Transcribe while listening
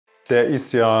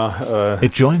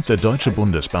It joined the Deutsche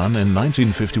Bundesbahn in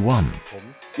 1951.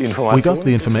 We got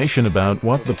the information about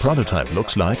what the prototype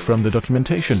looks like from the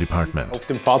documentation department.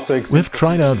 We've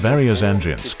tried out various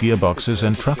engines, gearboxes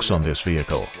and trucks on this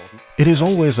vehicle. It is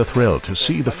always a thrill to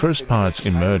see the first parts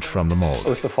emerge from the mold.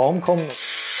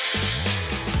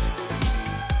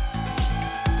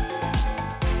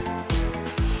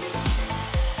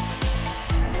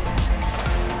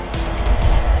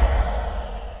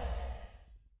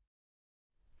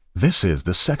 This is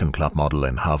the second club model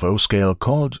in H0 scale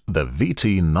called the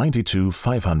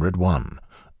VT92501,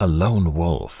 a lone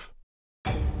wolf.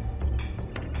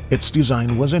 Its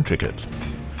design was intricate.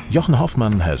 Jochen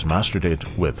Hoffmann has mastered it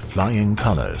with flying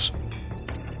colors.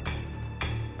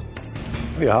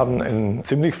 Wir haben einen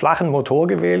ziemlich flachen Motor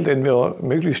gewählt, den wir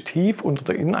möglichst tief unter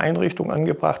der Inneneinrichtung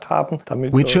angebracht haben.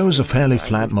 We chose a fairly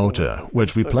flat motor,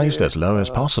 which we placed as low as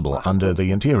possible under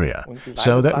the interior,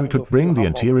 so that we could bring the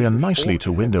interior nicely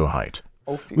to window height.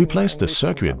 We placed the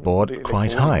circuit board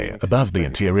quite high above the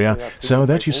interior, so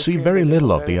that you see very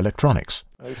little of the electronics.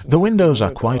 The windows are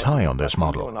quite high on this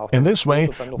model. In this way,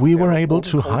 we were able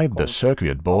to hide the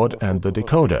circuit board and the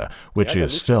decoder, which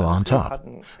is still on top.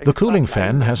 The cooling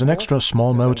fan has an extra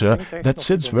small motor that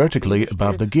sits vertically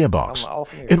above the gearbox.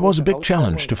 It was a big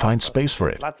challenge to find space for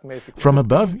it. From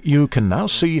above, you can now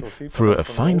see, through a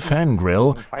fine fan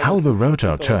grille, how the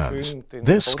rotor turns.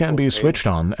 This can be switched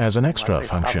on as an extra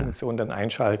function.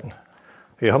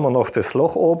 Here you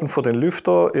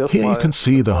can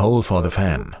see the hole for the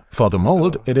fan. For the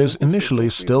mold, it is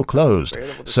initially still closed,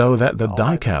 so that the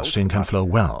die casting can flow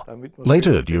well.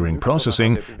 Later, during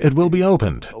processing, it will be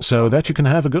opened, so that you can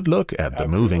have a good look at the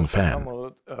moving fan.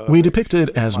 We depicted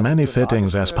as many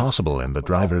fittings as possible in the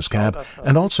driver's cab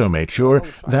and also made sure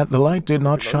that the light did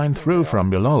not shine through from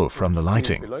below from the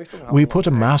lighting. We put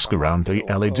a mask around the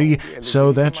LED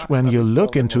so that when you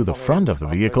look into the front of the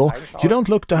vehicle, you don't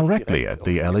look directly at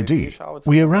the LED.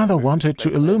 We rather wanted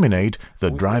to illuminate the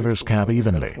driver's cab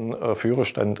evenly.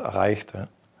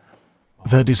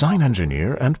 The design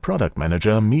engineer and product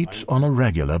manager meet on a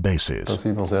regular basis.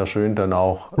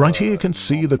 Right here you can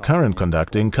see the current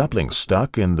conducting coupling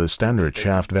stuck in the standard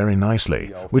shaft very nicely,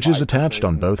 which is attached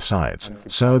on both sides,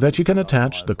 so that you can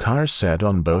attach the car set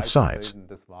on both sides.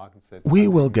 We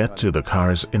will get to the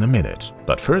cars in a minute,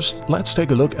 but first let's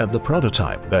take a look at the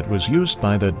prototype that was used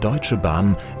by the Deutsche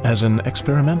Bahn as an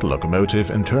experimental locomotive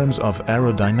in terms of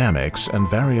aerodynamics and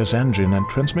various engine and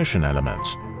transmission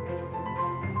elements.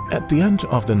 At the end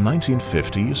of the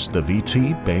 1950s, the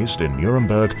VT, based in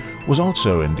Nuremberg, was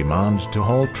also in demand to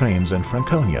haul trains in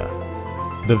Franconia.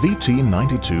 The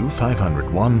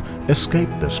VT92501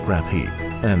 escaped the scrap heap,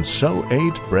 and so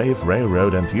 8 brave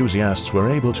railroad enthusiasts were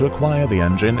able to acquire the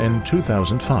engine in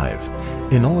 2005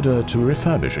 in order to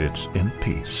refurbish it in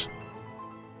peace.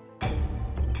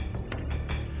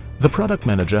 The product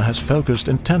manager has focused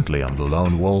intently on the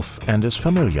lone wolf and is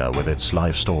familiar with its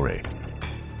life story.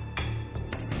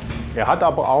 For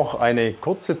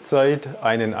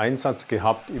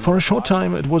a short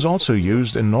time it was also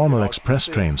used in normal express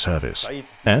train service.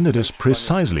 And it is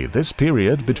precisely this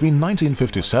period between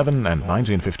 1957 and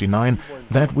 1959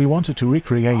 that we wanted to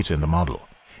recreate in the model.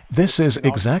 This is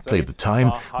exactly the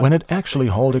time when it actually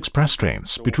hauled express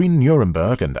trains between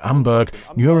Nürnberg and Amberg,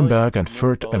 Nürnberg and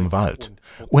Furth and Wald.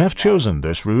 We have chosen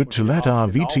this route to let our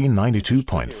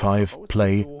VT92.5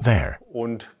 play there.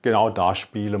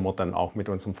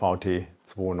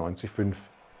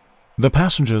 The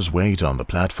passengers wait on the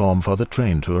platform for the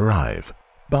train to arrive.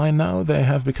 By now they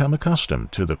have become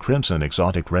accustomed to the crimson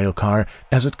exotic rail car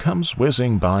as it comes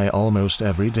whizzing by almost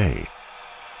every day.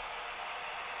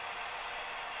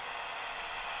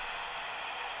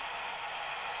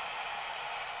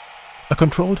 A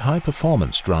controlled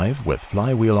high-performance drive with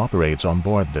flywheel operates on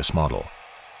board this model.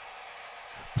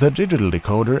 The digital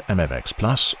decoder MFX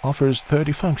Plus offers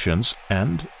 30 functions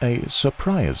and a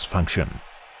surprise function.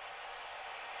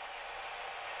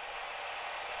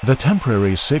 The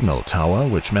temporary signal tower,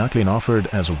 which Märklin offered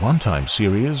as a one-time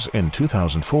series in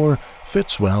 2004,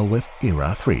 fits well with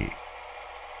Era 3.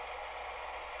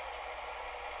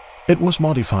 It was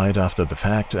modified after the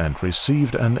fact and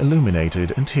received an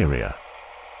illuminated interior.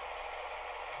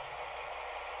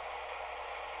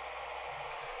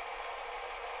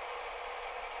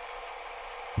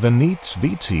 The neat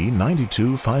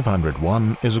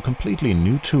VT92501 is a completely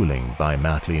new tooling by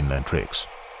Märklin and Trix.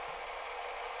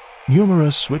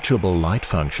 Numerous switchable light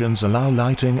functions allow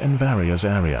lighting in various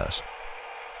areas.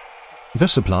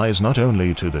 This applies not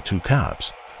only to the 2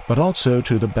 cabs, but also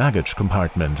to the baggage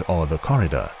compartment or the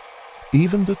corridor.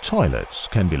 Even the toilet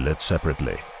can be lit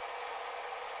separately.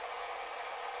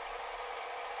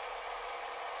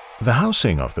 The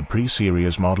housing of the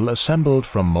pre-series model assembled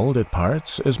from molded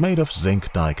parts is made of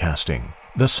zinc die casting.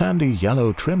 The sandy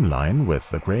yellow trim line with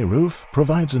the grey roof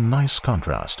provides a nice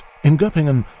contrast. In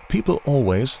Göppingen, people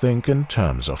always think in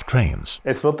terms of trains.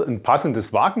 Es wird ein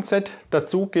passendes Wagenset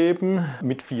dazugeben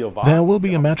mit 4 Wagen. There will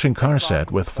be a matching car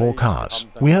set with 4 cars.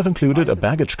 We have included a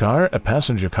baggage car, a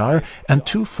passenger car and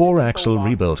 2 4-axle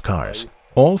rebuilt cars.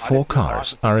 All 4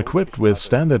 cars are equipped with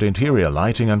standard interior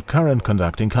lighting and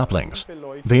current-conducting couplings.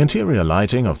 The interior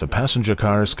lighting of the passenger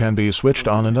cars can be switched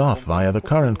on and off via the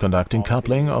current-conducting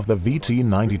coupling of the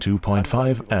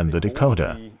VT92.5 and the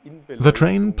decoder. The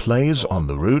train plays on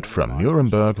the route from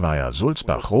Nuremberg via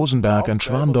Sulzbach-Rosenberg and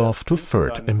Schwandorf to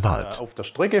Furth im Wald. Auf der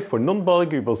Strecke von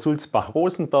Nürnberg über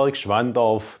Sulzbach-Rosenberg,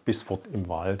 Schwandorf bis Furth im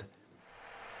Wald.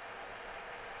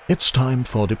 It's time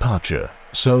for departure,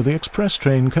 so the express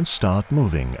train can start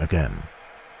moving again.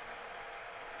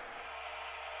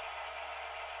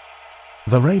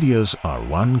 The radius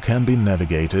R1 can be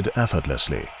navigated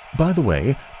effortlessly. By the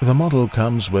way, the model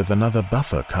comes with another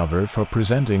buffer cover for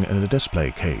presenting in a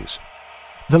display case.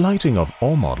 The lighting of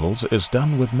all models is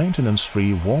done with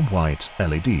maintenance-free warm white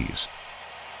LEDs.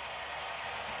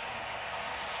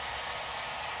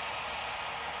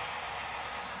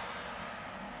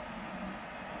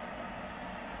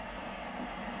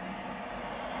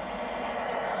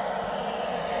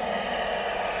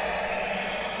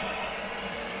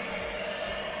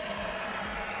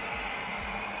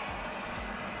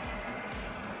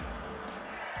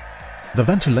 The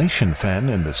ventilation fan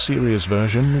in the series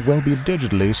version will be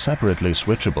digitally separately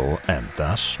switchable and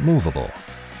thus movable.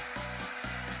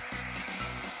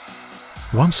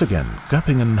 Once again,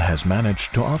 Göppingen has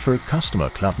managed to offer customer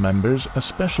club members a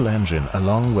special engine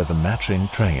along with a matching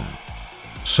train.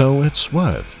 So it's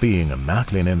worth being a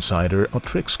Märklin Insider or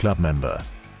Trix Club member.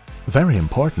 Very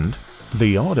important,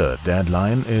 the order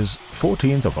deadline is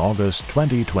 14th of August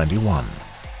 2021,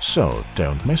 so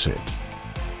don't miss it.